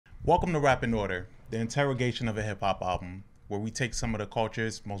Welcome to Rap in Order, the interrogation of a hip hop album, where we take some of the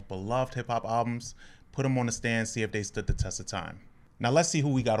culture's most beloved hip hop albums, put them on the stand, see if they stood the test of time. Now let's see who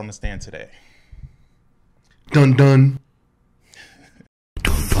we got on the stand today. Dun dun.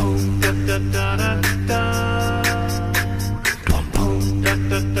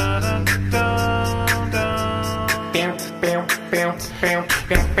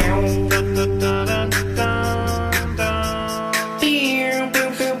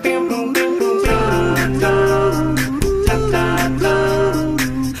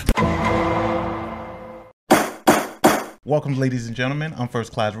 Welcome, ladies and gentlemen. I'm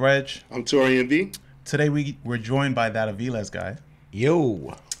First Class Reg. I'm Torian V. Today we're joined by that Aviles guy.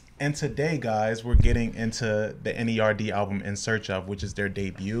 Yo. And today, guys, we're getting into the N.E.R.D album In Search Of, which is their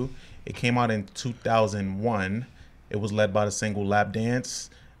debut. It came out in 2001. It was led by the single Lap Dance.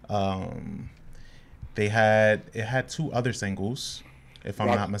 It had two other singles, if I'm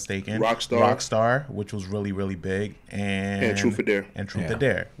not mistaken. Rockstar, which was really, really big. And Truth or Dare. And Truth or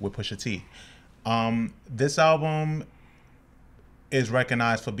Dare with Pusha T. This album is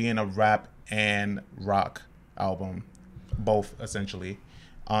recognized for being a rap and rock album, both essentially.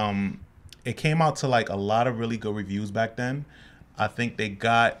 It came out to like a lot of really good reviews back then. I think they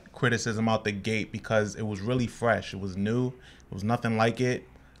got criticism out the gate because it was really fresh. It was new. It was nothing like it.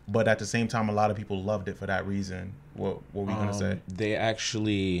 But at the same time, a lot of people loved it for that reason. What were we gonna say? They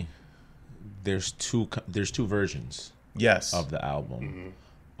actually, there's two versions. Yes. Of the album.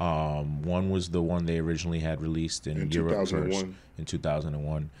 One was the one they originally had released in Europe 2001. In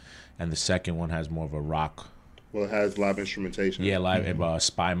 2001, and the second one has more of a rock. Well, it has live instrumentation. Yeah, live.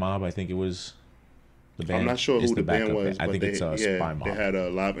 Spy Mob, I think it was. The band. I'm not sure who the band was, I but think it's Spy Mob. They had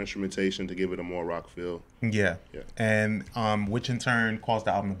a live instrumentation to give it a more rock feel. Yeah. And which in turn caused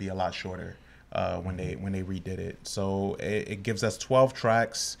the album to be a lot shorter when they redid it. So it gives us 12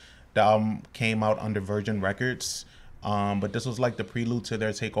 tracks. The album came out under Virgin Records. But this was like the prelude to their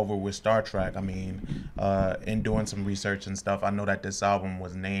takeover with Star Trek. I mean, in doing some research and stuff, I know that this album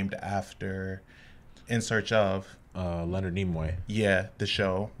was named after In Search Of Leonard Nimoy. Yeah, the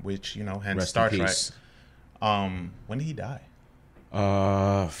show, which, hence Rest Star in Trek. peace. When did he die?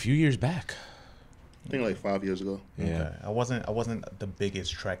 A few years back. I think like 5 years ago. Yeah. Okay. I wasn't the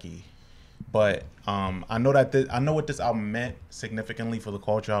biggest Trekkie, but I know that I know what this album meant significantly for the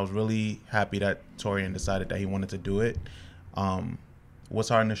culture. I was really happy that Torian decided that he wanted to do it.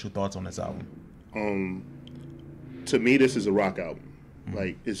 What's our initial thoughts on this album? To me, this is a rock album.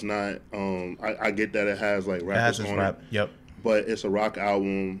 Like, it's not. I get that it has like rappers on it. Yep. But it's a rock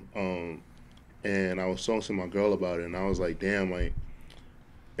album. And I was talking to my girl about it, and I was like, damn, like,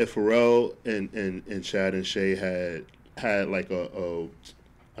 if Pharrell and Chad and Shay had like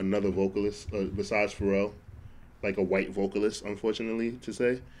another vocalist besides Pharrell, like a white vocalist, unfortunately to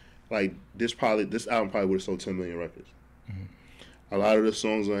say, like this album probably would have sold 10 million records. A lot of the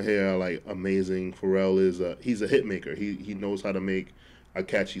songs on here are like amazing. Pharrell he's a hit maker. He knows how to make a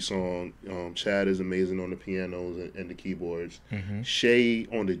catchy song. Chad is amazing on the pianos and the keyboards. Shay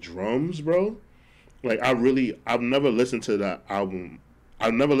on the drums, bro. Like, I've never listened to that album.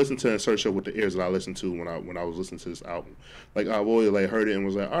 I've never listened to In Search Of with the ears that I listened to when I was listening to this album. Like, I've always like heard it and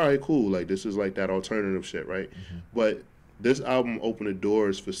was like, all right, cool. Like, this is like that alternative shit, right? But this album opened the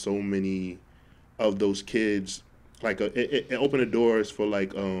doors for so many of those kids. Like, it opened the doors for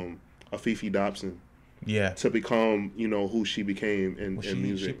like a Fifi Dobson. Yeah. To become, who she became in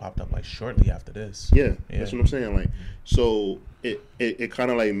music. She popped up like shortly after this. Yeah, that's what I'm saying. Like, so it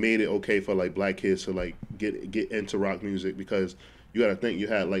kind of like made it okay for like black kids to like get into rock music, because you got to think, you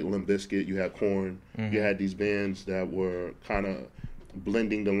had like Limp Bizkit, you had Korn, you had these bands that were kind of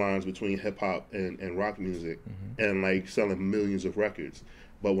blending the lines between hip hop and rock music, and like selling millions of records.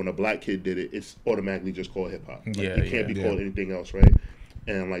 But when a black kid did it, it's automatically just called hip hop. Like, it can't be called anything else, right?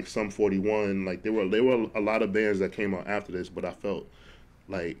 And like Sum 41, like there were a lot of bands that came out after this, but I felt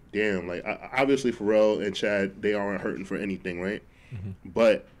like, damn, like obviously Pharrell and Chad, they aren't hurting for anything, right?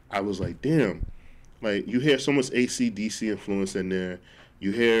 But I was like, damn, like you hear so much AC/DC influence in there.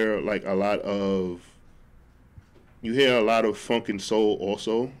 You hear like a lot of funk and soul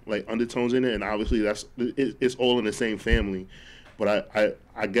also, like undertones in it, and obviously it's all in the same family. But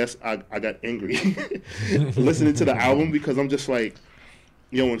I guess I got angry listening to the album, because I'm just like,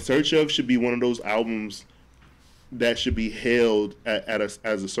 In Search Of should be one of those albums that should be hailed as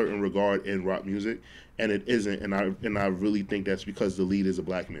a certain regard in rock music, and it isn't. And I really think that's because the lead is a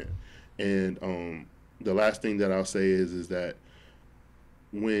black man. And the last thing that I'll say is that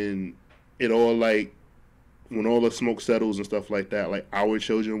when it all like when all the smoke settles and stuff like that, like our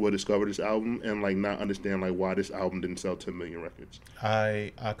children will discover this album and like not understand like why this album didn't sell 10 million records.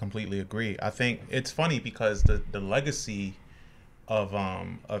 I completely agree. I think it's funny because the legacy of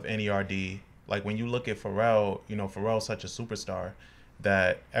N.E.R.D. Like when you look at Pharrell, you know, Pharrell's such a superstar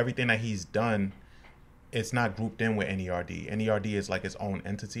that everything that he's done, it's not grouped in with N.E.R.D. N.E.R.D. is like its own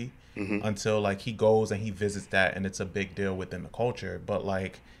entity until like he goes and he visits that and it's a big deal within the culture. But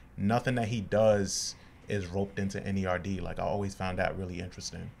like nothing that he does is roped into N.E.R.D. Like I always found that really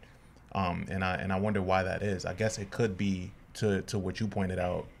interesting. And I wonder why that is. I guess it could be to what you pointed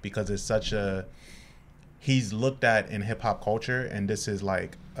out because it's such a he's looked at in hip hop culture and this is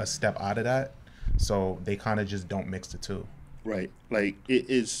like a step out of that. So they kind of just don't mix the two. Right. Like it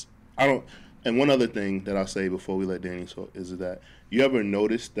is. I don't. And one other thing that I'll say before we let Danny talk is that you ever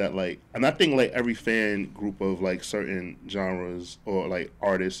notice that like, and I think like every fan group of like certain genres or like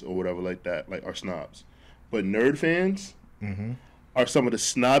artists or whatever like that like are snobs, but nerd fans are some of the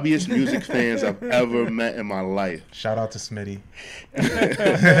snobbiest music fans I've ever met in my life. Shout out to Smitty.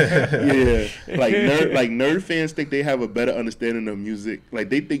 Yeah, like nerd fans think they have a better understanding of music. Like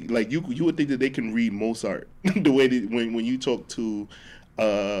they think like you would think that they can read Mozart the way that when you talk to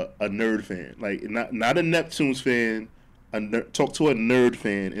a nerd fan, like not a Neptunes fan, talk to a nerd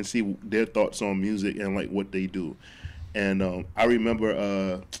fan and see their thoughts on music and like what they do. And I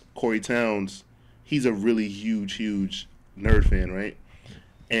remember Corey Towns, he's a really huge nerd fan, right?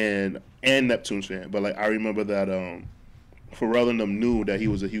 And Neptunes fan. But like I remember that Pharrell and them knew that he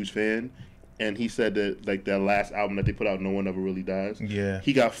was a huge fan, and he said that like that last album that they put out, No One Ever Really Dies. Yeah.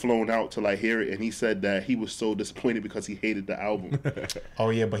 He got flown out to like hear it, and he said that he was so disappointed because he hated the album.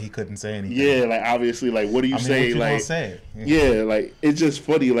 Oh yeah, but he couldn't say anything. Yeah, like obviously, like what do you say? What you like gonna say? Yeah, like it's just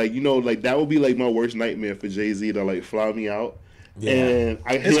funny. Like you know, like that would be like my worst nightmare for Jay-Z to like fly me out, and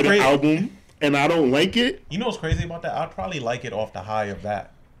I hear the album and I don't like it. You know what's crazy about that? I'd probably like it off the high of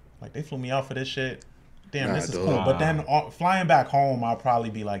that. Like they flew me out for this shit. Damn, this is cool. But then flying back home, I'll probably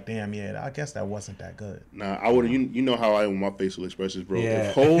be like, damn, yeah, I guess that wasn't that good. Nah, I would. You know how I am with my facial expressions, bro. Yeah.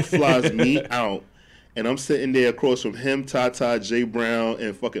 If Hov flies me out, and I'm sitting there across from him, Tata, Jay Brown,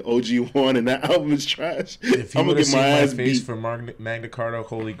 and fucking OG1, and that album is trash, if you would have seen my face for Magna Carta,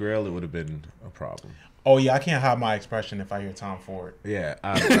 Holy Grail, it would have been a problem. Oh yeah, I can't hide my expression if I hear Tom Ford. Yeah,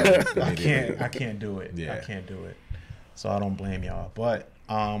 I can't do it. Yeah. I can't do it. So I don't blame y'all. But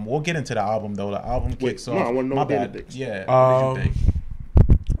we'll get into the album though. The album kicks off. No, I want to know my what bad. Yeah. What did you think?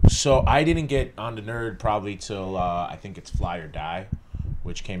 So I didn't get on the N.E.R.D probably till I think it's Fly or Die,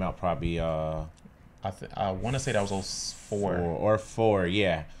 which came out probably I want to say that was 04 4,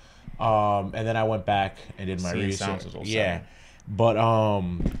 yeah. And then I went back and did my research. Yeah, but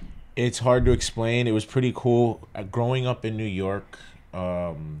it's hard to explain. It was pretty cool growing up in New York,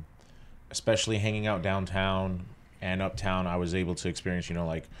 especially hanging out downtown and uptown. I was able to experience,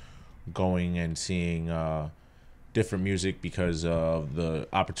 like going and seeing different music because of the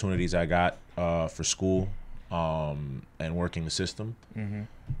opportunities I got for school and working the system.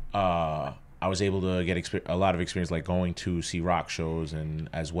 I was able to get a lot of experience, like going to see rock shows and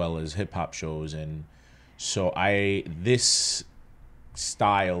as well as hip hop shows, and so this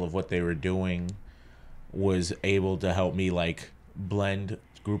style of what they were doing was able to help me like blend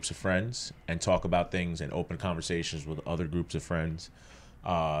groups of friends and talk about things and open conversations with other groups of friends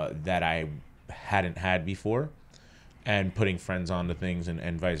that I hadn't had before, and putting friends onto things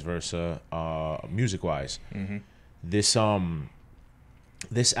and vice versa, music wise. This album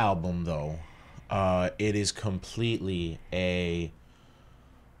though, it is completely a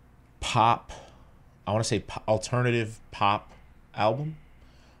pop, I want to say alternative pop album,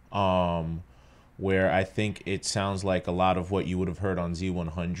 where I think it sounds like a lot of what you would have heard on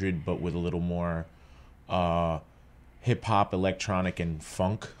Z100, but with a little more hip hop, electronic, and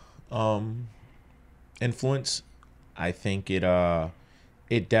funk influence. I think it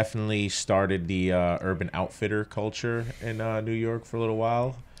definitely started the Urban Outfitter culture in New York for a little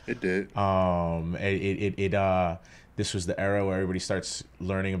while. It did. This was the era where everybody starts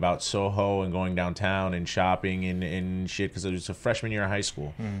learning about Soho and going downtown and shopping and shit, because it was a freshman year of high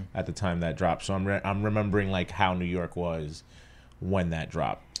school at the time that dropped. So I'm remembering like how New York was when that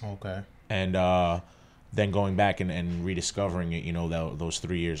dropped. Okay. And then going back and rediscovering it, those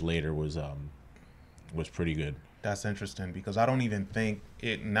 3 years later was pretty good. That's interesting because I don't even think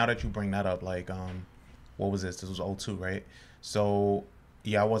it. Now that you bring that up, like, what was this? This was 2002, right? So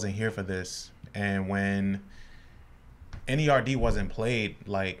yeah, I wasn't here for this, and when N.E.R.D. wasn't played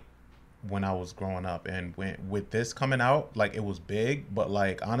like when I was growing up, and with this coming out, like it was big, but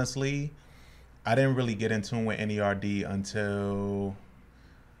like honestly, I didn't really get in tune with N.E.R.D. until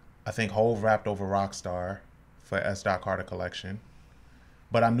I think Hov rapped over Rockstar, for S. Carter Collection,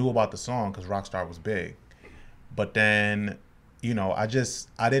 but I knew about the song because Rockstar was big. But then, you know, I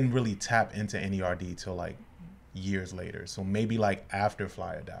didn't really tap into N.E.R.D till like years later. So maybe like after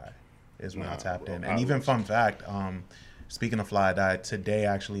Fly or Die is when I tapped in. And even fun fact, speaking of Fly or Die, today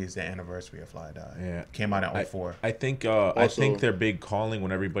actually is the anniversary of Fly or Die. Yeah, came out in 04. I think their big calling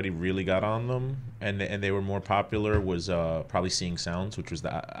when everybody really got on them and they were more popular was probably Seeing Sounds, which was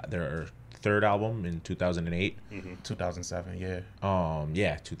their third album in 2008. 2007, yeah.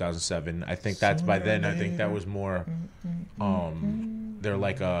 2007. I think that's by then. I think that was more. They're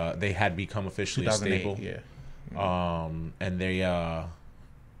like they had become officially a stable. Yeah. And they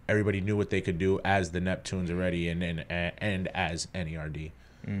everybody knew what they could do as the Neptunes already, and as N.E.R.D.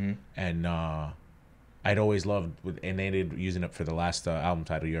 And I'd always loved and they ended using it for the last album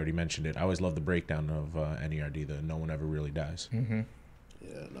title. You already mentioned it. I always loved the breakdown of N.E.R.D. The No One Ever Really Dies.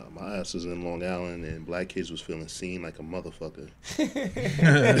 Yeah, no, my ass was in Long Island and black kids was feeling seen like a motherfucker.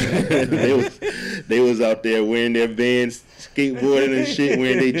 they was out there wearing their Vans, skateboarding and shit,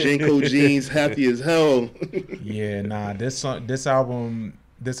 wearing their Jenko jeans, happy as hell. Yeah, nah, this album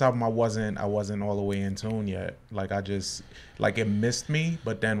I wasn't all the way in tune yet. Like I just like it missed me,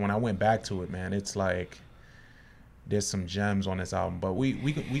 but then when I went back to it, man, it's like there's some gems on this album. But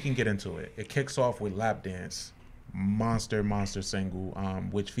we can get into it. It kicks off with Lap Dance. Monster single,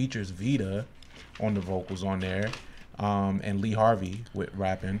 which features Vita on the vocals on there, and Lee Harvey with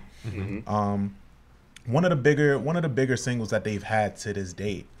rapping. One of the bigger singles that they've had to this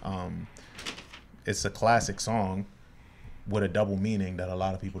date. It's a classic song with a double meaning that a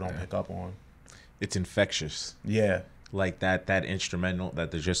lot of people don't pick up on. It's infectious. Yeah, like that instrumental,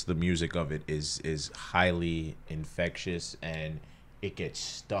 just the music of it is highly infectious, and it gets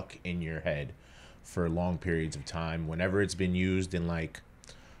stuck in your head for long periods of time. Whenever it's been used in like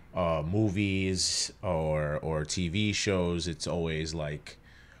movies or TV shows, it's always like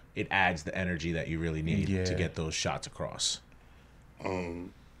it adds the energy that you really need to get those shots across. All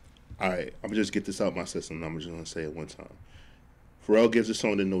right, I'm gonna just get this out my system and I'm just gonna say it one time. Pharrell gives a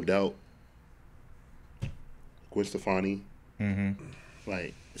song to No Doubt, Gwen Stefani,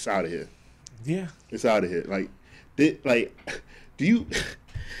 like it's out of here. Yeah, it's out of here. Like, do you?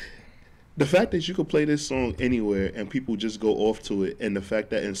 The fact that you could play this song anywhere and people just go off to it, and the fact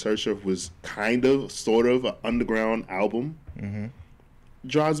that In Search Of was sort of an underground album,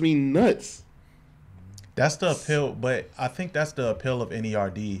 drives me nuts. That's the appeal, but I think that's the appeal of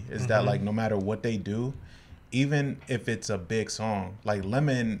N.E.R.D. is that like no matter what they do, even if it's a big song, like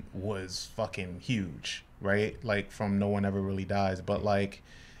Lemon was fucking huge, right? Like from No One Ever Really Dies, but like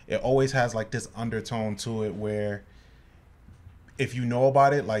it always has like this undertone to it where if you know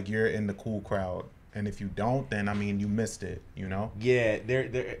about it, like you're in the cool crowd, and if you don't, then I mean you missed it, you know? Yeah,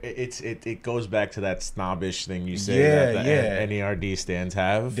 it goes back to that snobbish thing you say that the N.E.R.D. stands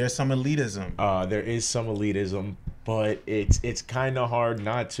have. There's some elitism. There is some elitism, but it's kind of hard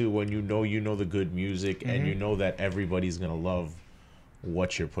not to when you know the good music and you know that everybody's gonna love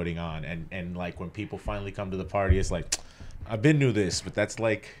what you're putting on, and like when people finally come to the party, it's like I've been knew this, but that's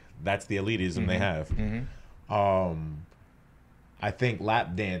the elitism they have. I think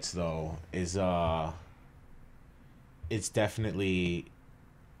Lap Dance though is it's definitely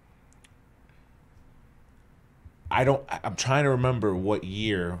I'm trying to remember what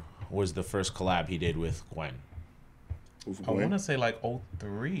year was the first collab he did with Gwen. I want to say like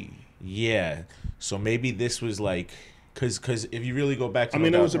 03. Yeah. So maybe this was like cuz if you really go back to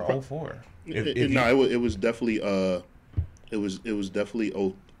it was 04. It was definitely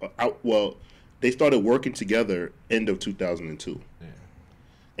well, they started working together end of 2002. Yeah.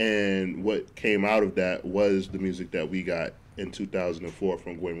 And what came out of that was the music that we got in 2004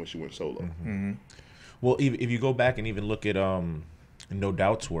 from Gwen when she went solo. Well, if you go back and even look at No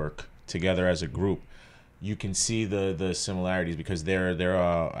Doubt's work together as a group, you can see the similarities because they're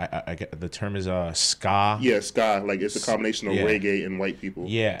the term is ska. Yeah, ska. Like it's a combination of reggae and white people.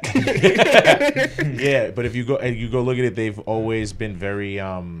 Yeah. Yeah, but if you go look at it, they've always been very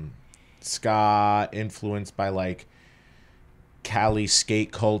ska influenced by like Cali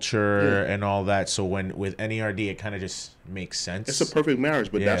skate culture and all that. So with N.E.R.D, it kind of just makes sense. It's a perfect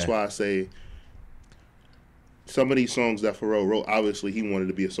marriage, but that's why I say some of these songs that Pharrell wrote, obviously he wanted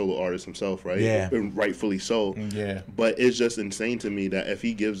to be a solo artist himself, right? Yeah. And rightfully so. Yeah. But it's just insane to me that if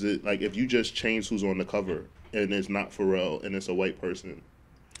he gives it, like if you just change who's on the cover and it's not Pharrell and it's a white person,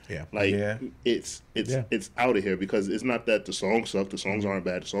 it's out of here because it's not that the songs suck. The songs aren't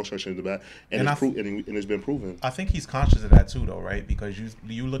bad. The song structure is bad, and it's been proven. I think he's conscious of that too, though, right? Because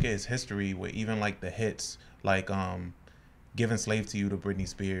you look at his history with even like the hits, like giving "Slave to You" to Britney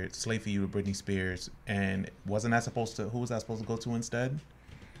Spears, "Slave for You" to Britney Spears, and wasn't that supposed to? Who was that supposed to go to instead?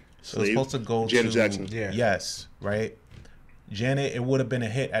 It was supposed to go Janet to Jackson. Yeah. Yes, right. Janet, it would have been a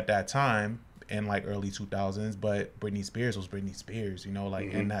hit at that time in like early 2000s, but Britney Spears was Britney Spears, you know,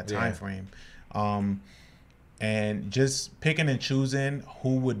 like in that time frame. And just picking and choosing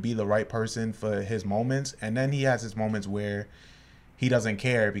who would be the right person for his moments, and then he has his moments where he doesn't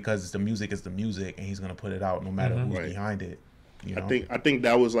care because the music is the music, and he's gonna put it out no matter who's behind it. You know? I think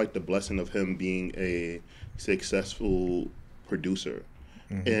that was like the blessing of him being a successful producer.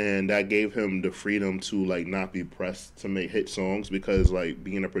 And that gave him the freedom to like not be pressed to make hit songs because like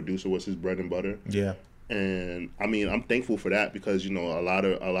being a producer was his bread and butter. Yeah. And I mean, I'm thankful for that because you know a lot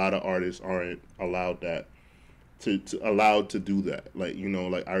of artists aren't allowed that to allowed to do that. Like you know,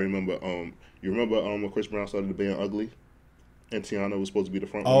 like I remember you remember when Chris Brown started the band Ugly, and Tiana was supposed to be the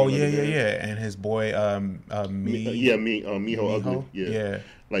front. Oh yeah, and his boy Miho Ugly, yeah.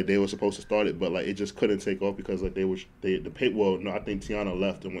 Like they were supposed to start it, but like it just couldn't take off because like well no, I think Tiana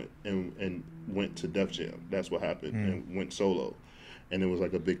left and went to Def Jam. That's what happened and went solo. And it was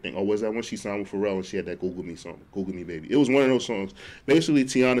like a big thing. Oh, was that when she signed with Pharrell and she had that Google Me song, Google Me Baby? It was one of those songs. Basically,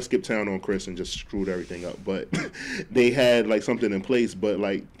 Tiana skipped town on Chris and just screwed everything up. But they had like something in place. But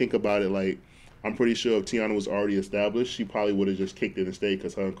like think about it, like I'm pretty sure if Tiana was already established, she probably would have just kicked it and stayed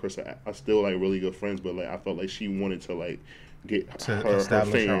because her and Chris are still like really good friends. But like I felt like she wanted to like get To her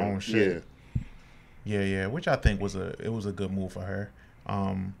establish fame. her own shit. Yeah, which I think was a good move for her.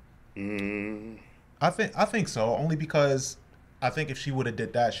 I think so, only because I think if she would have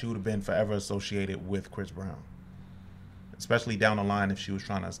did that, she would have been forever associated with Chris Brown, especially down the line if she was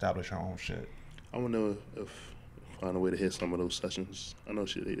trying to establish her own shit. I want to know if find a way to hit some of those sessions. I know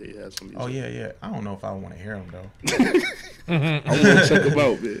they had some music. Oh yeah. I don't know if I want to hear them though. I want to check them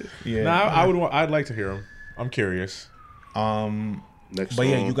out, man. Yeah, Nah, I'd like to hear them. I'm curious. Next but song.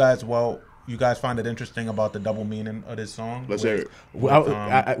 yeah, you guys find it interesting about the double meaning of this song? Let's hear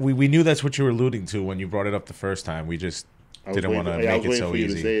it. We knew that's what you were alluding to when you brought it up the first time. We just didn't want to make it so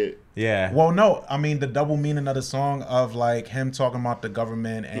easy. To say it. Yeah. Well, no, I mean the double meaning of the song of like him talking about the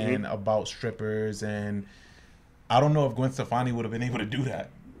government and about strippers, and I don't know if Gwen Stefani would have been able to do that.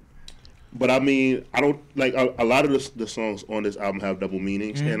 But I mean, I don't like a lot of the songs on this album have double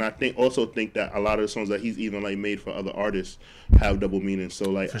meanings, and I think that a lot of the songs that he's even like made for other artists have double meanings. So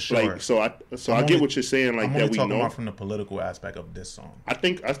like, For sure. I get what you're saying. Like I'm that only we talking know. about from the political aspect of this song. I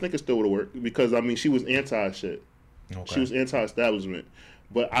think it still would have worked because I mean she was anti shit. Okay. She was anti-establishment.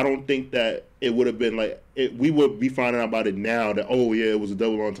 But I don't think that it would have been like we would be finding out about it now that it was a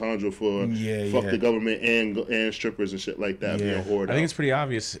double entendre for fuck the government and strippers and shit like that being whored I think out. it's pretty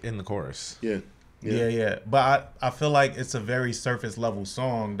obvious in the chorus. Yeah. But I feel like it's a very surface level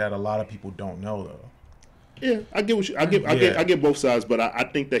song that a lot of people don't know though. Yeah, I get what you. I get both sides, but I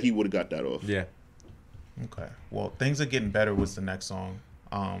think that he would have got that off. Yeah. Okay. Well, things are getting better with the next song.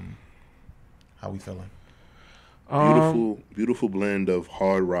 How we feeling? Beautiful blend of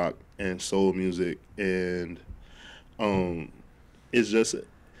hard rock and soul music, and it's just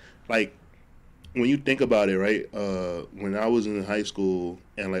like when you think about it, right? When I was in high school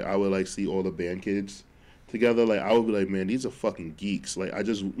and like I would like see all the band kids together, like I would be like, man, these are fucking geeks. Like I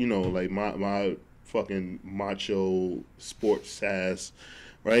just like my fucking macho sports sass,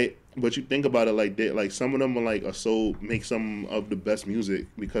 right? But you think about it like that, like some of them are like make some of the best music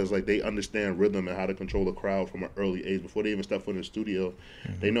because like they understand rhythm and how to control the crowd from an early age before they even step foot in the studio.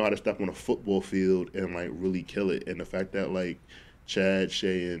 They know how to step on a football field and like really kill it. And the fact that like Chad,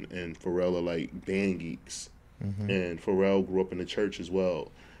 Shay, and Pharrell are like band geeks, and Pharrell grew up in the church as well,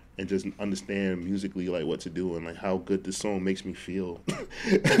 and just understand musically like what to do and like how good this song makes me feel.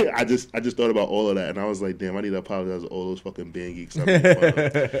 I just thought about all of that and I was like, damn, I need to apologize to all those fucking band geeks.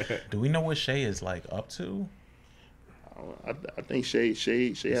 Do we know what Shay is like up to? I think Shay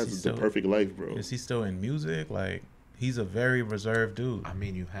has the perfect life, bro. Is he still in music? Like he's a very reserved dude. I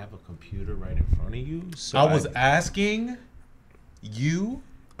mean, you have a computer right in front of you. So I was asking you.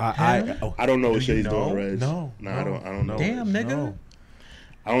 I don't know what Shay's know? doing, Reg. No, I don't know. Damn, nigga. No.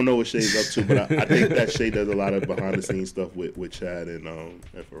 I don't know what Shay's up to, but I think that Shay does a lot of behind the scenes stuff with Chad and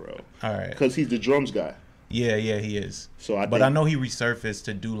Pharrell. All right. Because he's the drums guy. Yeah, he is. So I know he resurfaced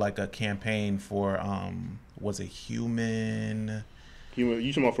to do like a campaign for was it Human? You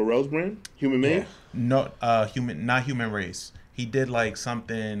talking about Pharrell's brand? Human Made? No, not Human Race. He did like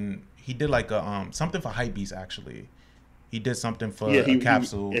something. He did like a something for Hypebeast actually. He did something for a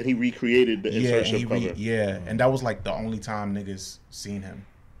capsule. And he recreated the insertion cover. And that was like the only time niggas seen him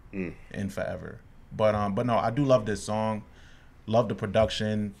in forever. But no, I do love this song. Love the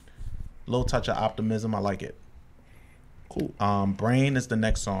production. Little touch of optimism. I like it. Cool. Brain is the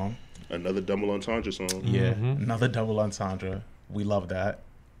next song. Another double entendre song. Yeah, another double entendre. We love that.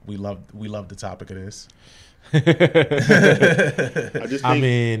 We love the topic of this. I just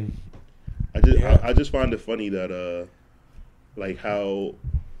think, I just find it funny that like how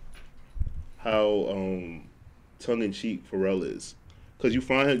tongue in cheek Pharrell is, because you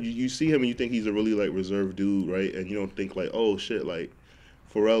find him, you see him and you think he's a really like reserved dude, right? And you don't think like, oh shit, like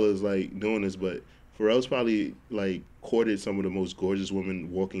Pharrell is like doing this, but Pharrell's probably like courted some of the most gorgeous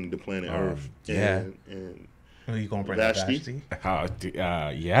women walking the planet Earth. Yeah. And Who you gonna bring up, Vashti? Yeah. Vashti,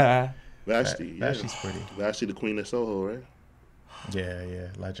 yeah. Vashti's pretty. Vashti, the queen of Soho, right? Yeah,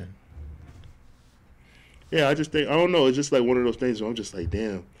 legend. Yeah, I just think, I don't know, it's just like one of those things where I'm just like,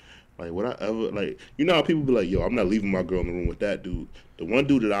 damn, like would I ever, like, you know how people be like, yo, I'm not leaving my girl in the room with that dude. The one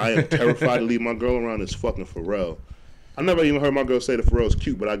dude that I am terrified to leave my girl around is fucking Pharrell. I never even heard my girl say that Pharrell's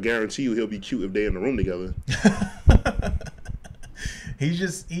cute, but I guarantee you he'll be cute if they're in the room together. he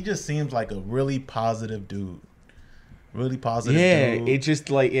just seems like a really positive dude. Really positive dude. It just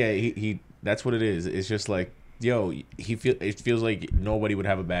like he that's what it is. It's just like, yo, it feels like nobody would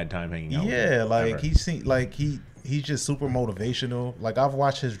have a bad time hanging out with him, like ever. he seems like he's just super motivational. Like I've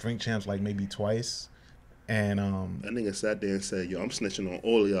watched his Drink Champs like maybe twice. And that nigga sat there and said, yo, I'm snitching on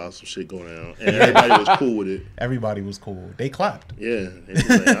all of y'all, some shit going on. And everybody was cool with it. Everybody was cool. They clapped. Yeah. They was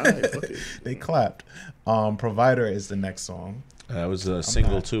like, all right, fuck it. They clapped. Provider is the next song. That was a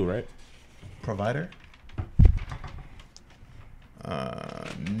single too, right? Provider?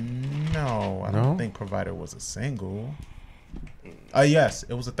 No, I don't think Provider was a single. Yes,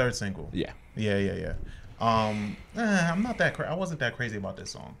 it was a third single. Yeah. I'm not that I wasn't that crazy about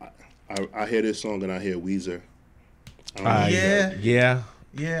this song. I hear this song and I hear Weezer. Yeah,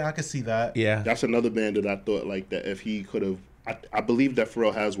 I could see that. Yeah. That's another band that I thought like that if he could have. I believe that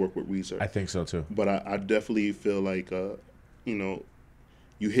Pharrell has worked with Weezer. I think so too. But I definitely feel like, you know,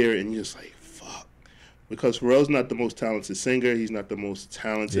 you hear it and you're just like, fuck. Because Pharrell's not the most talented singer. He's not the most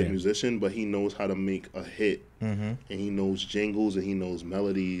talented musician, but he knows how to make a hit. And he knows jingles and he knows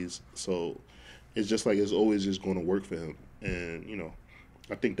melodies. So it's just like it's always just going to work for him. And, you know,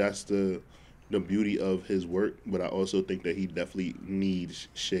 I think that's the beauty of his work, but I also think that he definitely needs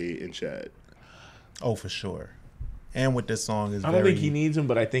Shay and Chad. Oh, for sure. And with this song I don't think he needs them,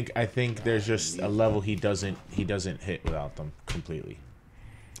 but I think there's just a level he doesn't hit without them completely.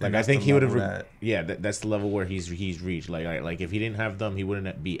 Like I think he would have. That's the level where he's reached. Like if he didn't have them, he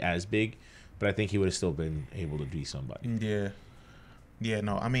wouldn't be as big, but I think he would have still been able to be somebody. Yeah.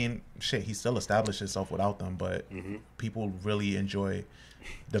 No, I mean, shit, he still established himself without them, but people really enjoy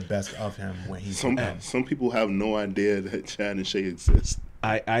the best of him when he's some people have no idea that Chad and Shay exist.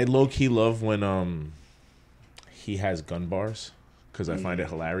 I low key love when he has gun bars because I find it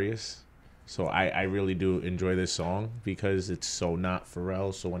hilarious. So I really do enjoy this song because it's so not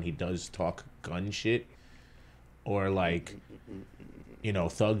Pharrell. So when he does talk gun shit or like, you know,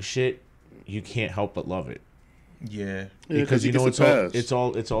 thug shit, you can't help but love it. Yeah, because you know it's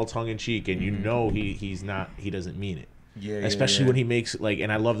all tongue in cheek, and you know he doesn't mean it. Especially when he makes like,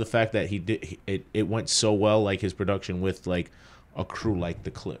 and I love the fact that it went so well, like his production with like a crew like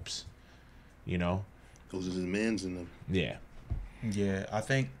the Clips, you know. Those are his mans in them. Yeah. I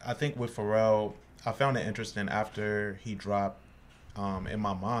think with Pharrell, I found it interesting after he dropped. In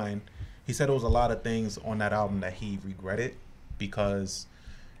my mind, he said there was a lot of things on that album that he regretted because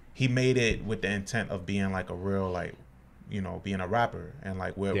he made it with the intent of being like a real, like, you know, being a rapper, and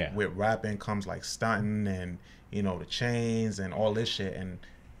like with rapping comes like stunting and, you know, the chains and all this shit, and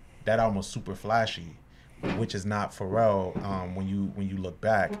that album was super flashy, which is not Pharrell when you look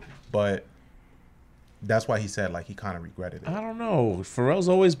back, but that's why he said like he kind of regretted it. I don't know. Pharrell's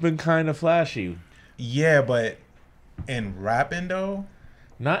always been kind of flashy. Yeah, but in rapping though,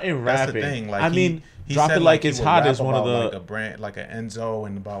 not in rapping. That's the thing. Like I mean, he Drop said, It Like he It's would Hot rap is one of the like a brand, like an Enzo,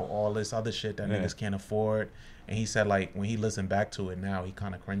 and about all this other shit that niggas can't afford. And he said like when he listened back to it now, he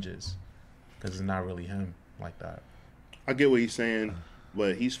kind of cringes because it's not really him like that. I get what he's saying,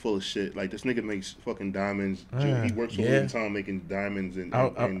 but he's full of shit. Like this nigga makes fucking diamonds. He works for Louis Vuitton making diamonds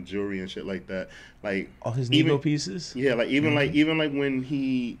and jewelry and shit like that. Like all his Nego pieces. Yeah, like even when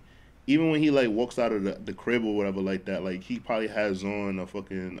he like walks out of the crib or whatever like that, like he probably has on a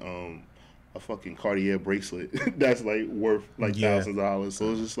fucking Cartier bracelet that's like worth like thousands of dollars. So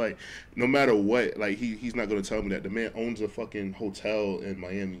it's just like no matter what, like he's not gonna tell me that the man owns a fucking hotel in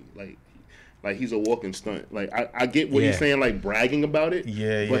Miami. Like he's a walking stunt. Like I get what he's saying, like bragging about it.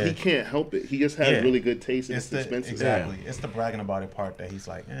 But he can't help it. He just has really good taste and it's expensive. Exactly. It's the bragging about it part that he's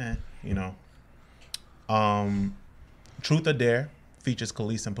like, you know. Truth or Dare features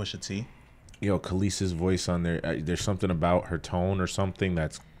Khalees and Pusha T. Yo, Khaleesi's voice on there. There's something about her tone or something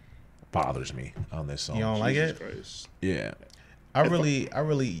that's bothers me on this song. You don't like Jesus it? Christ. Yeah. I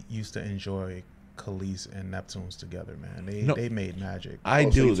really used to enjoy Khalees and Neptunes together, man. No. They made magic. I So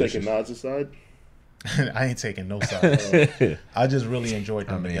do. you This taking is- Nas aside? I ain't taking no side. I just really enjoyed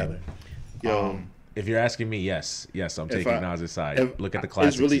them I mean, together. Yo, If you're asking me, yes, I'm taking Nas's side. Look at the It's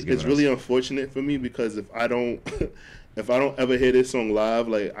classics. really he's given it's really us. unfortunate for me because if I don't if I don't ever hear this song live,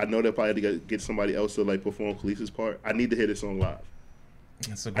 like I know they'll probably get somebody else to like perform Khaleesi's part. I need to hear this song live.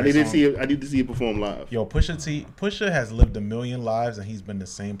 It's a I great need to song. see it. I need to see it perform live. Yo, Pusha has lived a million lives and he's been the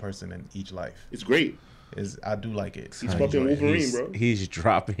same person in each life. It's great. I do like it. He's I fucking enjoy it. Wolverine, bro. He's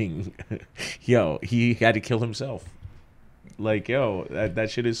dropping. Yo, he had to kill himself. Like, yo, that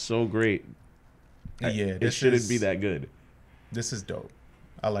shit is so great. Yeah, It shouldn't be that good. This is dope.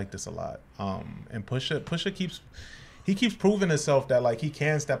 I like this a lot. And Pusha keeps proving himself that like he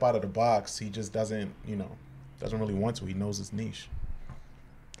can step out of the box. He just doesn't really want to. He knows his niche.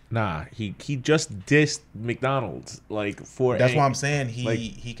 Nah, he just dissed McDonald's like for. That's why I'm saying like-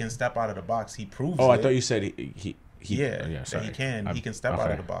 he can step out of the box. He proves. Oh, I it. thought you said he Yeah, yeah, that sorry. he can. He can step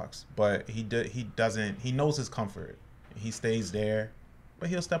out of the box, but he doesn't. He knows his comfort. He stays there, but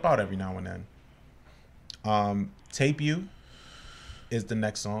he'll step out every now and then. Tape You is the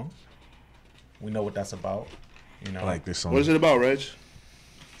next song. We know what that's about. You know, I like this song. What is it about, Reg?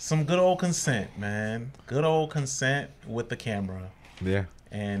 some good old consent, man. Good old consent with the camera Yeah.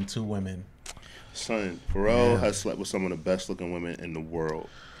 and two women. Son, Pharrell Yeah. has slept with some of the best looking women in the world.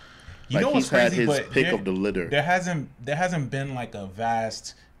 You Like, know what's he's had crazy? his But pick of the litter. there hasn't been like a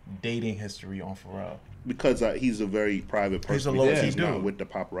vast dating history on Pharrell. Because he's a very private person. He's a because low-key he's not dude. with the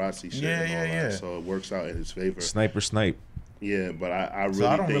paparazzi shit. Yeah, and all yeah. That, so it works out in his favor. Snipe. Yeah, but I really So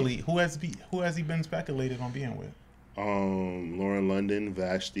I don't think really. Who has he been speculated on being with? Lauren London,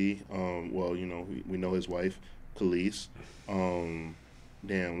 Vashti. Well, you know we know his wife, Khalees.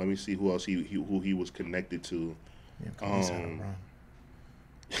 Damn, let me see who else who he was connected to. Yeah, Khalees had a run.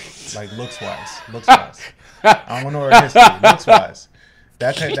 Like looks wise. I don't know her history. Looks wise.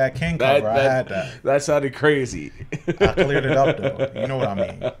 That King cover, I had that. That sounded crazy. I cleared it up though. You know what I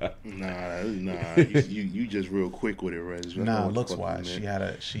mean? Nah, you just real quick with it, Reg. I know Nah, what the looks fuck you wise.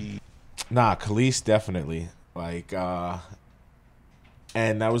 meant. Nah, Khalees definitely. Like,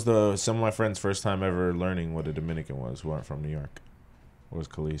 and that was some of my friends' first time ever learning what a Dominican was who aren't from New York. Was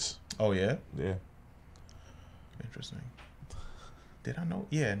Khalees. Oh yeah, Yeah. interesting. Did I know?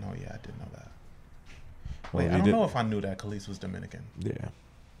 Yeah, I did know that. Well, Wait, we I don't did- know if I knew that Khalees was Dominican. Yeah.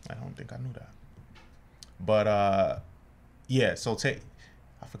 I don't think I knew that. But yeah. So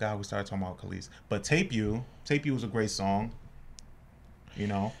I forgot how we started talking about Khalees. But Tape You was a great song. You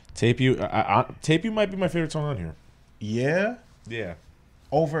know. Tape You might be my favorite song on here. Yeah. Yeah.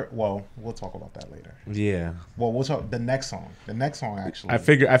 Well, we'll talk about that later. Yeah. Well, we'll talk the next song. The next song actually. I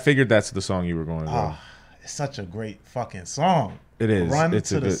figured that's the song you were going to. It's such a great fucking song. It is. Run It's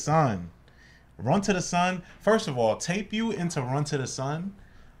to a the good- Sun. Run to the Sun. First of all, Tape You into Run to the Sun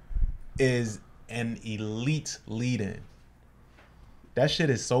is an elite lead-in. That shit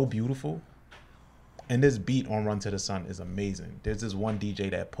is so beautiful. And this beat on Run to the Sun is amazing. There's this one DJ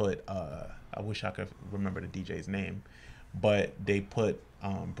that put I wish I could remember the DJ's name, but they put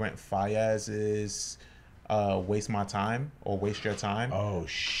Brent Faiyaz's Waste My Time or Waste Your Time Oh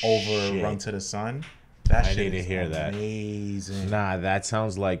over Run to the Sun. That I shit need to is hear that. amazing. Nah, that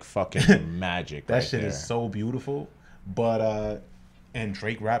sounds like fucking magic. That right shit there. is so beautiful. But and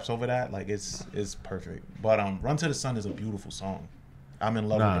Drake raps over that, like it's perfect. But Run to the Sun is a beautiful song. I'm in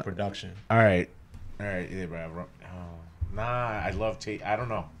love with the production. All right, yeah, bro. Oh, nah, I love Tape. I don't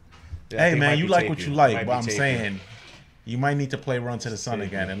know. Yeah, I Hey think it man, might you be like Tape what You. you It like, might but be I'm Tape You. saying you might need to play Run to the Sun Tape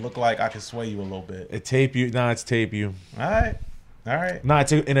again You. and look like I can sway you a little bit. It Tape You. Nah, it's Tape You. All right. Nah,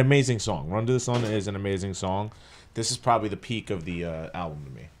 it's an amazing song. Run to the Sun is an amazing song. This is probably the peak of the album to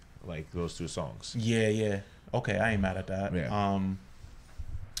me. Like those two songs. Yeah. Okay, I ain't mad at that. Yeah.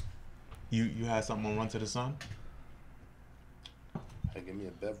 You had something on Run to the Sun? Hey, give me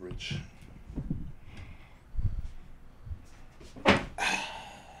a beverage.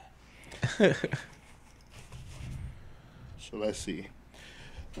 So let's see.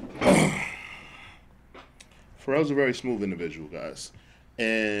 Pharrell's a very smooth individual, guys.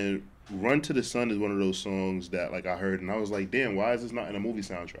 And Run to the Sun is one of those songs that like I heard and I was like, damn, why is this not in a movie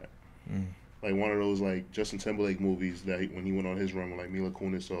soundtrack? Like one of those like Justin Timberlake movies that when he went on his run with like Mila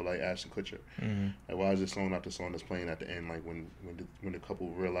Kunis or like Ashton Kutcher. Like why is this song not the song that's playing at the end? Like when the couple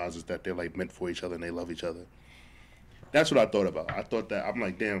realizes that they're like meant for each other and they love each other. That's what I thought about. I thought that I'm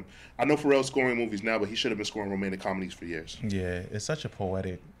like, damn. I know Pharrell's scoring movies now, but he should have been scoring romantic comedies for years. Yeah, it's such a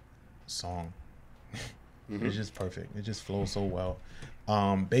poetic song. It's just perfect. It just flows so well.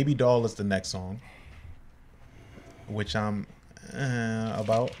 Baby Doll is the next song, which I'm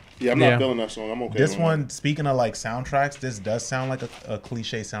about. Yeah, I'm not feeling that song. I'm okay. This one, speaking of like soundtracks, this does sound like a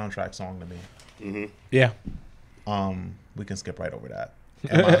cliche soundtrack song to me. Yeah. We can skip right over that.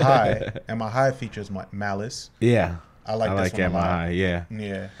 Am I High features Malice. Yeah. I like this one a lot. High, yeah.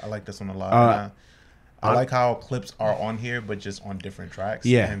 Yeah, I like this one a lot. I like how clips are on here, but just on different tracks.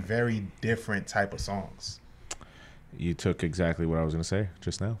 Yeah. And very different type of songs. You took exactly what I was going to say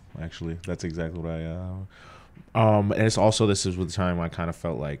just now, actually. That's exactly what and it's also, this is the time I kind of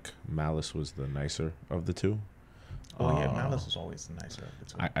felt like Malice was the nicer of the two. Oh, yeah, Malice was always the nicer of the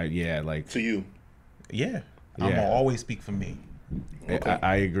two. Yeah, like... To you. Yeah. I'm going to always speak for me. Okay.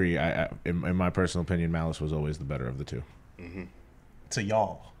 I agree. In my personal opinion, Malice was always the better of the two. To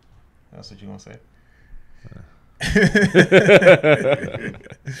y'all. That's what you're going to say?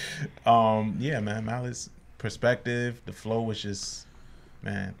 Yeah, man, Malice perspective, the flow was just,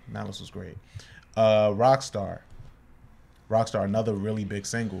 man, Malice was great. Rockstar, another really big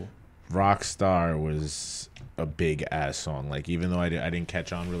single. Rockstar was a big ass song. Like, even though I didn't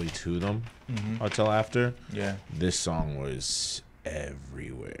catch on really to them until after, this song was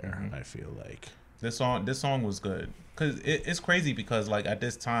everywhere. I feel like this song was good because it's crazy because like at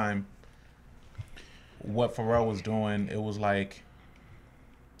this time, what Pharrell was doing, it was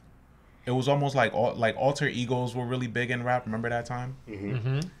almost like alter egos were really big in rap. Remember that time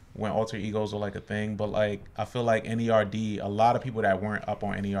when alter egos were like a thing? But like I feel like N.E.R.D, a lot of people that weren't up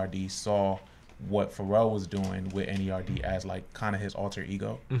on N.E.R.D saw what Pharrell was doing with N.E.R.D as like kind of his alter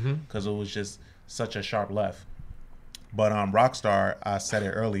ego because it was just such a sharp left. But Rockstar, I said it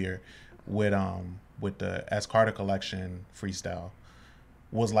earlier with the S. Carter collection freestyle,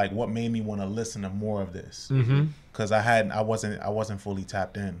 was like what made me want to listen to more of this because I wasn't fully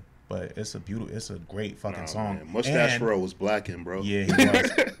tapped in, but it's a great fucking song. Man. Mustache Pharrell was blacking, bro. Yeah, he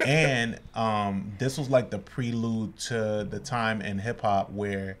was. And this was like the prelude to the time in hip hop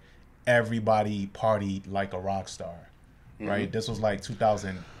where everybody partied like a rock star, right? This was like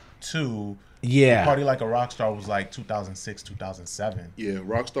 2002. Yeah, Party Like a Rockstar was like 2006, 2007. Yeah,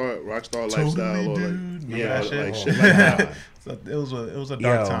 Rockstar lifestyle, or like shit like that. So it was a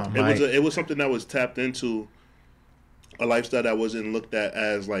dark time. It was something that was tapped into, a lifestyle that wasn't looked at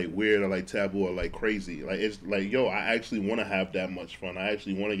as like weird or like taboo or like crazy. Like it's like, yo, I actually want to have that much fun. I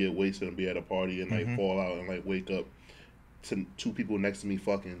actually want to get wasted and be at a party and like fall out and like wake up to two people next to me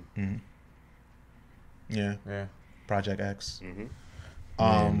fucking. Yeah. Project X.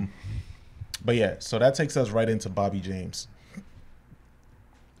 But yeah, so that takes us right into Bobby James.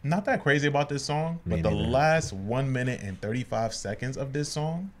 Not that crazy about this song, but the last 1 minute and 35 seconds of this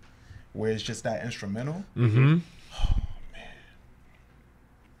song, where it's just that instrumental, oh man,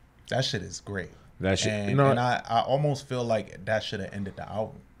 that shit is great. That shit, and I almost feel like that should have ended the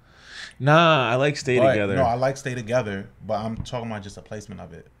album. Nah, I like Stay Together. No, I like Stay Together, but I'm talking about just the placement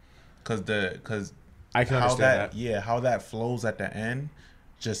of it, because I can understand that. Yeah, how that flows at the end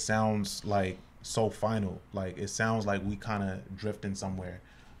just sounds like so final. Like it sounds like we kind of drifting somewhere,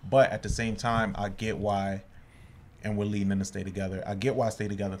 but at the same time, I get why. And we're leading into Stay Together. I get why Stay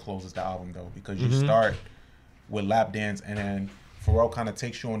Together closes the album though, because you start with Lap Dance, and then Pharrell kind of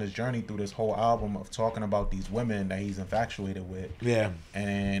takes you on this journey through this whole album of talking about these women that he's infatuated with. Yeah,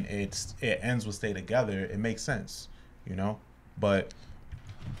 and it ends with Stay Together. It makes sense, you know. But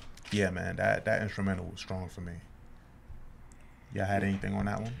yeah, man, that instrumental was strong for me. Y'all had anything on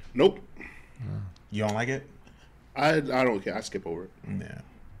that one? Nope. You don't like it? I don't care. I skip over it.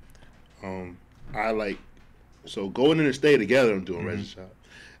 Yeah. I like, so going in and Stay Together, I'm doing Reggie Shop.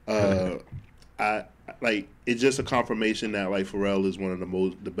 I like, it's just a confirmation that like Pharrell is one of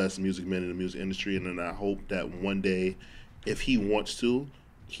the best music men in the music industry, and then I hope that one day, if he wants to,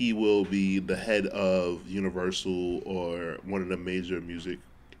 he will be the head of Universal or one of the major music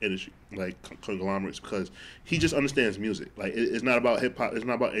industry like conglomerates, because he just understands music. Like it's not about hip hop. It's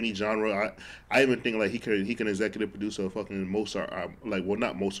not about any genre. I even think like he can executive produce a fucking Mozart,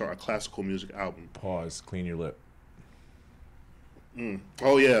 not Mozart, a classical music album. Pause. Clean your lip.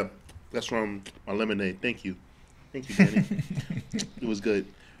 Oh yeah, that's from my Lemonade. Thank you, Danny. It was good.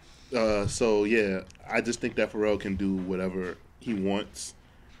 So yeah, I just think that Pharrell can do whatever he wants,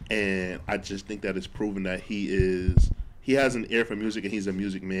 and I just think that it's proven that he has an ear for music and he's a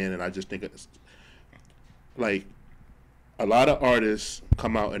music man. And I just think it's like a lot of artists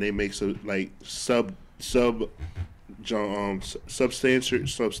come out and they make substantiary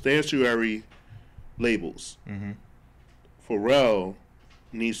labels. Pharrell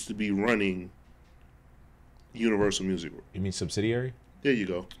needs to be running Universal Music. You mean subsidiary? There you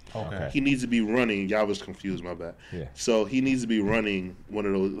go. Okay. He needs to be running. Y'all was confused, my bad. Yeah. So he needs to be running one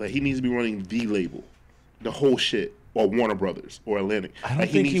of those. Like he needs to be running the label, the whole shit, or Warner Brothers or Atlantic. I don't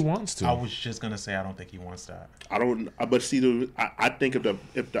like, think he wants to. I was just gonna say I don't think he wants that. I don't. But see, I think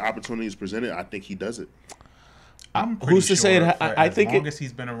if the opportunity is presented, I think he does it. I'm pretty Who's to say sure it? for I as think long it- as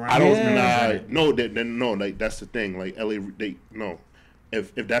he's been around. I don't. Yeah. No. Like that's the thing. Like LA, no.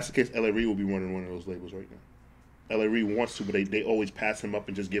 If that's the case, LA Reid will be running one of those labels right now. LA Reid wants to, but they always pass him up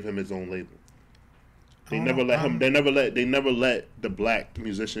and just give him his own label. They never let him. They never let the black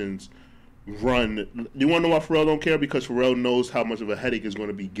musicians run. You want to know why Pharrell don't care? Because Pharrell knows how much of a headache is going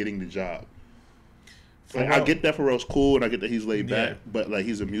to be getting the job. Like, I get that Pharrell's cool and I get that he's laid back, but like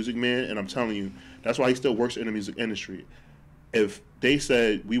he's a music man, and I'm telling you, that's why he still works in the music industry. If they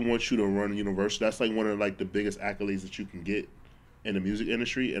said we want you to run Universal, that's like one of like the biggest accolades that you can get in the music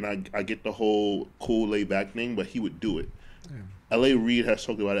industry, and I get the whole cool laid back thing, but he would do it. L.A. Reid has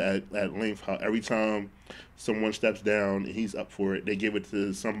talked about it at length, how every time someone steps down and he's up for it, they give it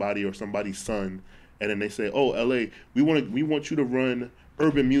to somebody or somebody's son, and then they say, "Oh, L.A., we want you to run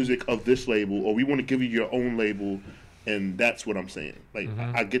urban music of this label, or we want to give you your own label," and that's what I'm saying. Like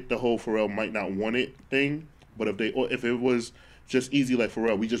I get the whole Pharrell might not want it thing, but if it was just easy like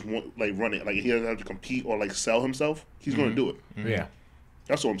Pharrell, we just want like run it, like he doesn't have to compete or like sell himself, he's gonna do it. Yeah.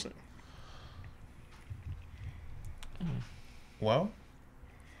 That's what I'm saying. Well,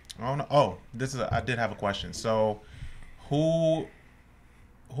 I don't know. Oh, I did have a question. So,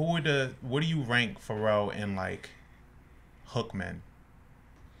 what do you rank Pharrell in like hookmen?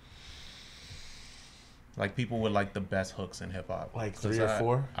 Like people with like the best hooks in hip hop. Like 3 or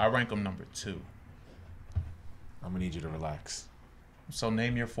 4? I rank him number 2. I'm gonna need you to relax. So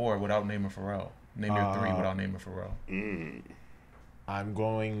name your 4 without naming Pharrell. Name your 3 without naming Pharrell. I'm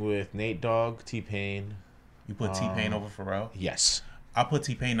going with Nate Dogg, T-Pain. You put T-Pain over Pharrell? Yes. I put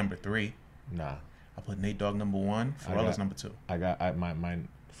T-Pain number 3. Nah. I put Nate Dogg number 1. Pharrell is number 2. Mine.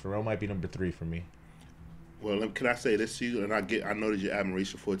 Pharrell might be number 3 for me. Well, can I say this to you? And I know that your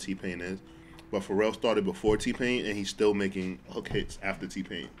admiration for T-Pain is, but Pharrell started before T-Pain, and he's still making hook hits after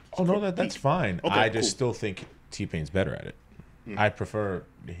T-Pain. Oh no, that's fine. Okay, I just cool. still think T-Pain's better at it. I prefer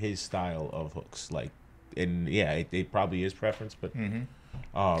his style of hooks. Like, and yeah, it probably is preference, but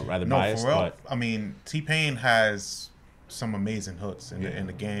rather No, biased. Pharrell. But I mean, T-Pain has some amazing hooks in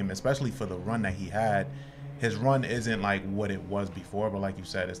the game, especially for the run that he had. His run isn't like what it was before, but like you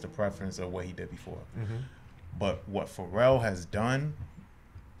said, it's the preference of what he did before. But what Pharrell has done,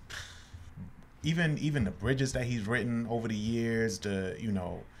 even the bridges that he's written over the years,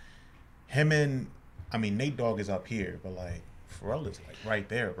 him and Nate Dogg is up here, but like Pharrell is like right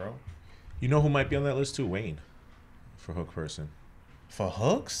there, bro. you know who might be on that list too? Wayne, for hook person. For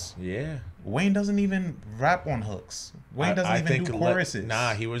hooks, Yeah. Wayne doesn't even rap on hooks. Wayne doesn't even do choruses.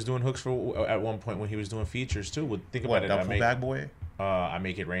 Nah, he was doing hooks for at one point when he was doing features too. Think What, about it. Duffel Bag Boy? I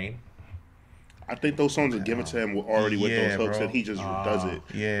Make It Rain. I think those songs are given to him already with those hooks, bro. and he just does it.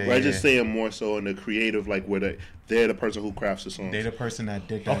 Yeah, But I just say it more so in the creative, like where they're the person who crafts the songs. They the person that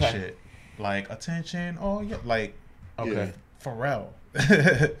did that Okay. shit. Like, attention, oh yeah, like Okay. Pharrell.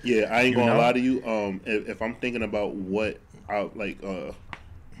 Yeah, I ain't You gonna know? lie to you. If I'm thinking about what I like,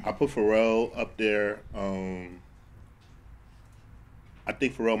 I put Pharrell up there. I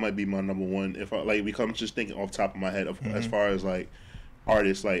think Pharrell might be my number 1. If I like, because I'm just thinking off the top of my head as far as like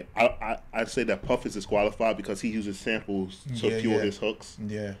artists, like I say that Puff is disqualified because he uses samples to fuel his hooks.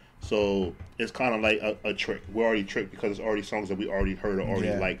 Yeah. So it's kind of like a trick. We're already tricked because it's already songs that we already heard or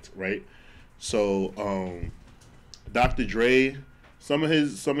already liked, right? So Dr. Dre, some of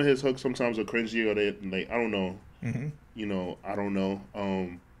his hooks sometimes are cringy or they like I don't know. You know, I don't know.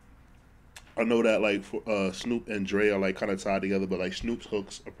 I know that like Snoop and Dre are like kind of tied together, but like Snoop's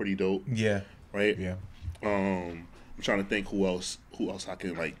hooks are pretty dope, Yeah. right? Yeah. I'm trying to think who else I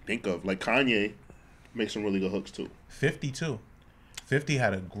can like think of. Like Kanye makes some really good hooks too. 50 too. 50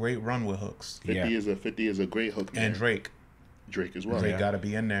 had a great run with hooks. 50 is a great hook man. And Drake. Drake as well. Drake got to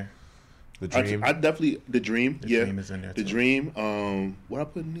be in there. The Dream. I definitely the Dream. The Dream is in there The too. Dream. What I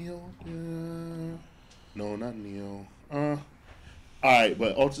put Neo? No, not Neo. All right,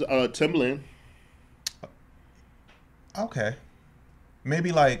 but also Timbaland. Okay.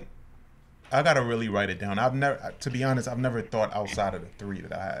 Maybe like I gotta really write it down. To be honest, I've never thought outside of the 3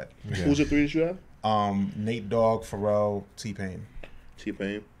 that I had. Yeah. Who's the 3 that you have? Nate Dogg, Pharrell, T-Pain.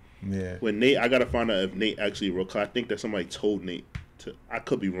 T-Pain. Yeah. With Nate, I gotta find out if Nate actually wrote. 'Cause I think that somebody told Nate to. I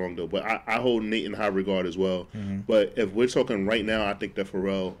could be wrong though, but I hold Nate in high regard as well. But if we're talking right now, I think that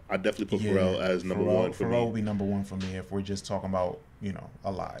Pharrell. I definitely put Pharrell as number 1 for Pharrell me. will be number 1 for me if we're just talking about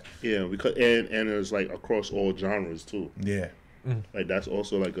alive. Yeah, because and it's like across all genres too. Yeah. Like that's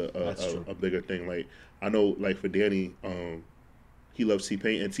also like a bigger thing. Like I know, like for Danny, he loves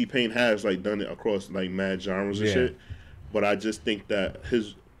T-Pain, and T-Pain has like done it across like mad genres and shit. But I just think that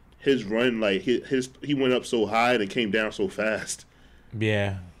his run, like he went up so high and came down so fast.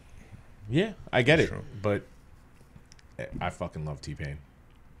 Yeah, I get it, but I fucking love T-Pain.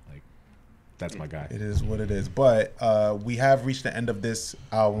 Like, that's my guy. It is what it is. But we have reached the end of this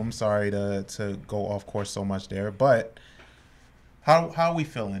album. Sorry to go off course so much there, but how are we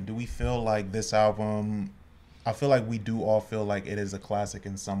feeling? Do we feel like this album? I feel like we do all feel like it is a classic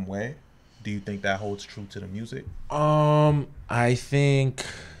in some way. Do you think that holds true to the music? I think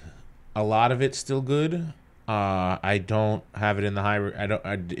a lot of it's still good. I don't have it in the high.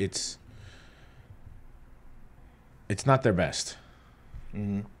 It's not their best.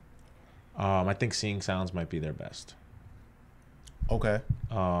 Mm-hmm. I think Seeing Sounds might be their best. Okay.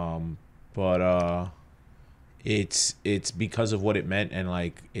 But it's because of what it meant and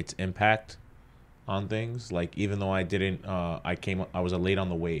like its impact on things. Like even though I didn't, I was late on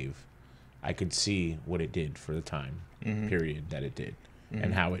the wave. I could see what it did for the time period that it did,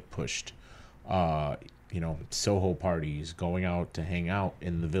 and how it pushed. Soho parties, going out to hang out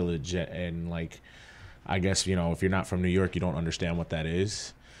in the village, and like, I guess, if you're not from New York, you don't understand what that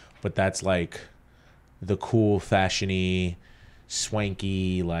is, but that's like the cool, fashiony,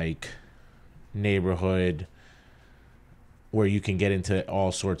 swanky, like neighborhood where you can get into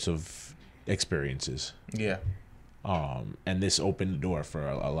all sorts of experiences. Yeah. And this opened the door for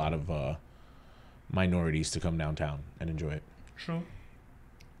a lot of minorities to come downtown and enjoy it. True.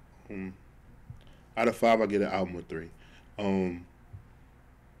 Out of 5, I get an album with 3.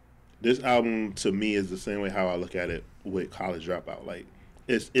 This album to me is the same way how I look at it with College Dropout. Like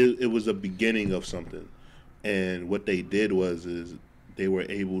it was a beginning of something, and what they did is they were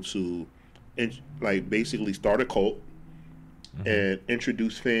able to like basically start a cult and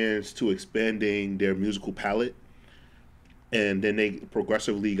introduce fans to expanding their musical palette, and then they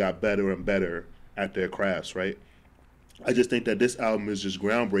progressively got better and better at their crafts, right? I just think that this album is just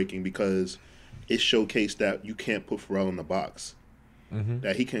groundbreaking because it showcased that you can't put Pharrell in the box.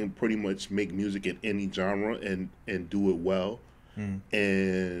 That he can pretty much make music in any genre and do it well.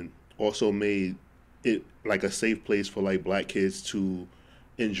 And also made it like a safe place for like black kids to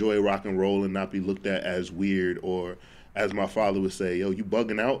enjoy rock and roll and not be looked at as weird, or as my father would say, yo, you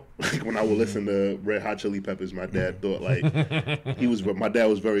bugging out? Like when I would listen to Red Hot Chili Peppers, my dad thought like my dad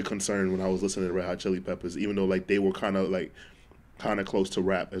was very concerned when I was listening to Red Hot Chili Peppers, even though like they were kind of close to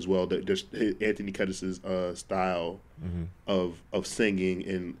rap as well. Just Anthony Kiedis's style of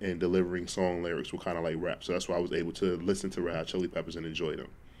singing and delivering song lyrics were kind of like rap. So that's why I was able to listen to Red Hot Chili Peppers and enjoy them.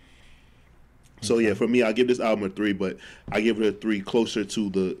 So yeah, for me, I give this album a 3, but I give it a 3 closer to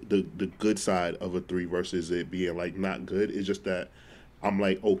the good side of a 3 versus it being like not good. It's just that I'm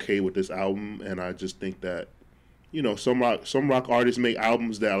like okay with this album, and I just think that some rock artists make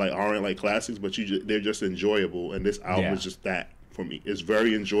albums that like aren't like classics, but they're just enjoyable, and this album is just that for me. It's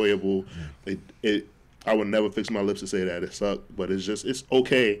very enjoyable. I would never fix my lips to say that it sucked, but it's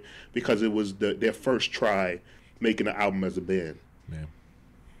okay because it was their first try making an album as a band. Yeah.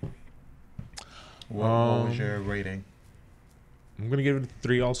 What was your rating? I'm gonna give it a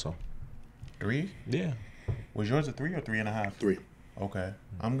 3 also. 3? Yeah. Was yours a 3 or 3.5? 3. Okay.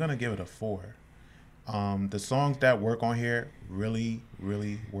 I'm gonna give it a 4. The songs that work on here really,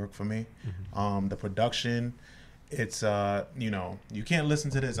 really work for me. The production, it's you can't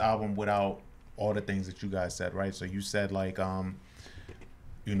listen to this album without all the things that you guys said, right? So you said like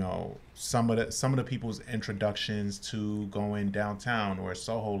some of the people's introductions to going downtown or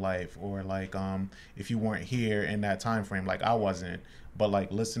Soho life, or like if you weren't here in that time frame, like I wasn't, but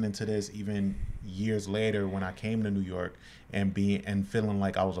like listening to this even years later when I came to New York and feeling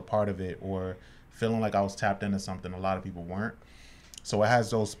like I was a part of it, or feeling like I was tapped into something a lot of people weren't. So it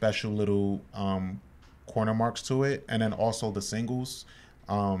has those special little corner marks to it. And then also the singles,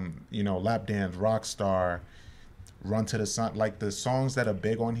 Lap Dance, Rockstar, Run to the Sun, like the songs that are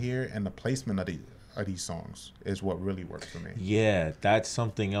big on here, and the placement of these songs is what really works for me. Yeah, that's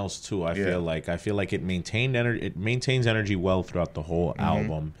something else too. I feel like it maintains energy well throughout the whole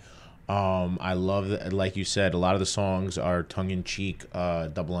album. I love that, like you said, a lot of the songs are tongue-in-cheek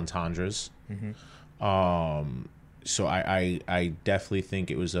double entendres. So I definitely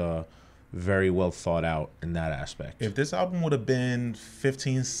think it was a very well thought out in that aspect. If this album would have been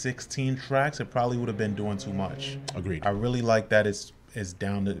 15, 16 tracks, it probably would have been doing too much. Agreed. I really like that it's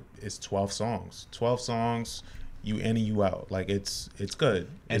down to 12 songs. 12 songs, you in and you out. Like it's good.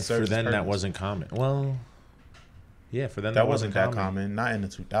 And for them that wasn't common. Well, yeah, for them that wasn't that common. Not in the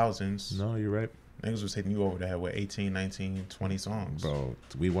 2000s. No, you're right. Niggas was hitting you over the head with 18, 19, 20 songs. Bro,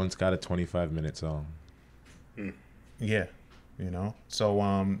 we once got a 25-minute song. Yeah, you know. So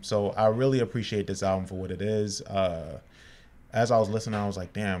I really appreciate this album for what it is. As I was listening, I was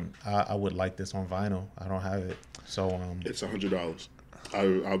like, damn, I would like this on vinyl. I don't have it. So it's $100.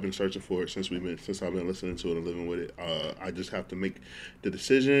 I've been searching for it since I've been listening to it and living with it. I just have to make the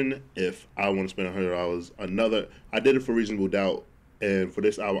decision if I want to spend $100. I did it for Reasonable Doubt, and for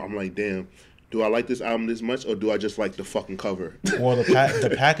this album, I'm like, damn, do I like this album this much, or do I just like the fucking cover? Well,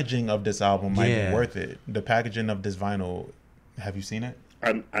 the packaging of this album might be worth it. The packaging of this vinyl, have you seen it?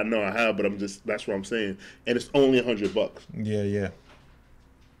 I know I have, but that's what I'm saying, and it's only $100. Yeah.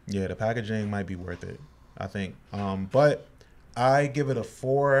 The packaging might be worth it, I think. But I give it a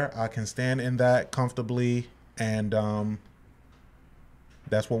 4. I can stand in that comfortably, and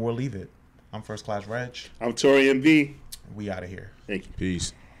that's where we'll leave it. I'm First Class Reg. I'm Tori MV. We out of here. Thank you.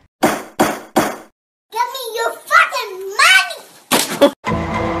 Peace.